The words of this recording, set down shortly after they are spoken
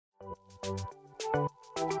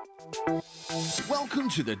Welcome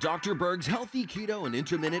to the Dr. Berg's Healthy Keto and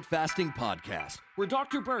Intermittent Fasting Podcast, where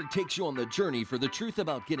Dr. Berg takes you on the journey for the truth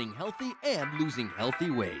about getting healthy and losing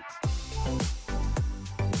healthy weight.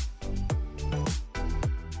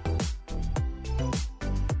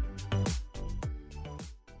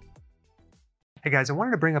 Hey guys, I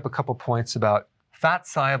wanted to bring up a couple points about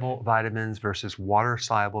fat-soluble vitamins versus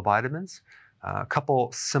water-soluble vitamins. A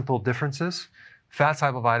couple simple differences.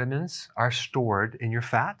 Fat-soluble vitamins are stored in your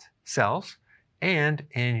fat cells and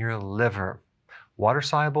in your liver.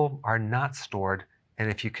 Water-soluble are not stored,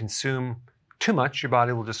 and if you consume too much, your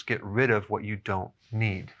body will just get rid of what you don't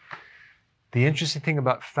need. The interesting thing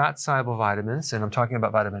about fat-soluble vitamins, and I'm talking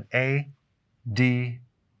about vitamin A, D,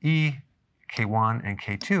 E, K1, and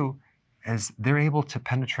K2, is they're able to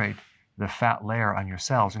penetrate the fat layer on your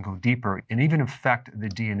cells and go deeper and even affect the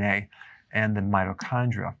DNA and the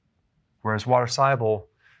mitochondria. Whereas water-soluble,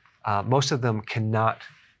 most of them cannot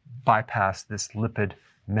bypass this lipid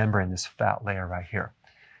membrane, this fat layer right here.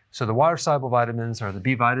 So the water-soluble vitamins are the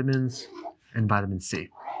B vitamins and vitamin C,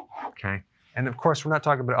 okay? And of course, we're not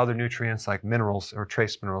talking about other nutrients like minerals or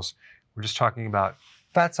trace minerals. We're just talking about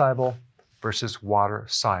fat-soluble versus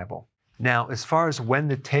water-soluble. Now, as far as when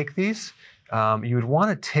to take these, you would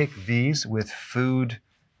want to take these with food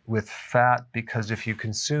with fat, because if you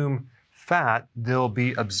consume fat, they'll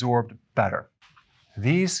be absorbed better.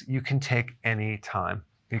 These you can take any time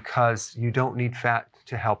because you don't need fat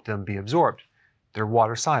to help them be absorbed. They're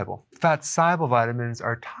water-soluble. Fat-soluble vitamins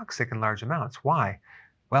are toxic in large amounts. Why?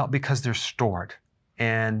 Well, because they're stored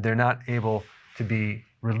and they're not able to be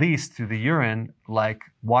released through the urine like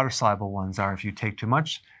water-soluble ones are if you take too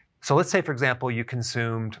much. So let's say, for example, you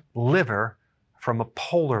consumed liver from a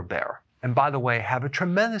polar bear, and by the way, have a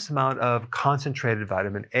tremendous amount of concentrated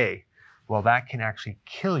vitamin A. Well, that can actually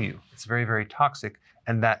kill you. It's very, very toxic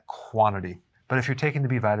in that quantity. But if you're taking the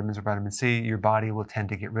B vitamins or vitamin C, your body will tend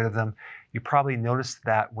to get rid of them. You probably noticed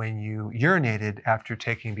that when you urinated after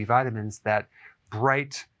taking B vitamins, that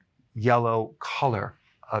bright yellow color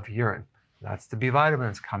of urine. That's the B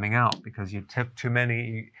vitamins coming out because you took too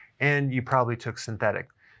many and you probably took synthetic.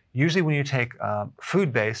 Usually when you take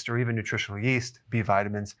food-based or even nutritional yeast B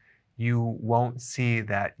vitamins, you won't see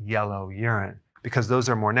that yellow urine because those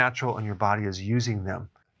are more natural and your body is using them.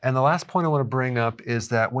 And the last point I want to bring up is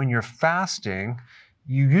that when you're fasting,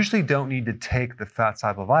 you usually don't need to take the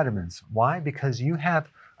fat-soluble vitamins. Why? Because you have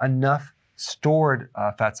enough stored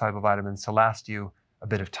fat-soluble vitamins to last you a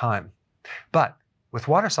bit of time. But with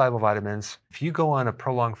water-soluble vitamins, if you go on a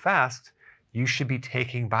prolonged fast, you should be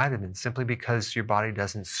taking vitamins simply because your body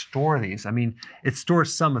doesn't store these. I mean, it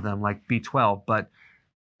stores some of them like B12, but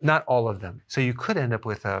not all of them. So you could end up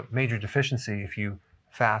with a major deficiency if you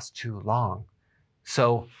fast too long.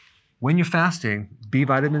 So when you're fasting, B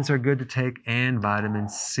vitamins are good to take and vitamin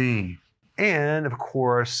C. And of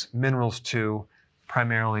course, minerals too,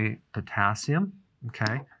 primarily potassium,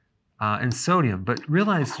 okay, and sodium. But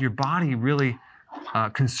realize your body really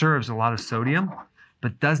conserves a lot of sodium,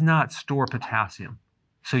 but does not store potassium.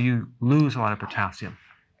 So you lose a lot of potassium,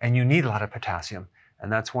 and you need a lot of potassium.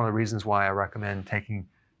 And that's one of the reasons why I recommend taking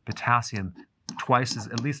potassium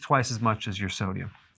at least twice as much as your sodium.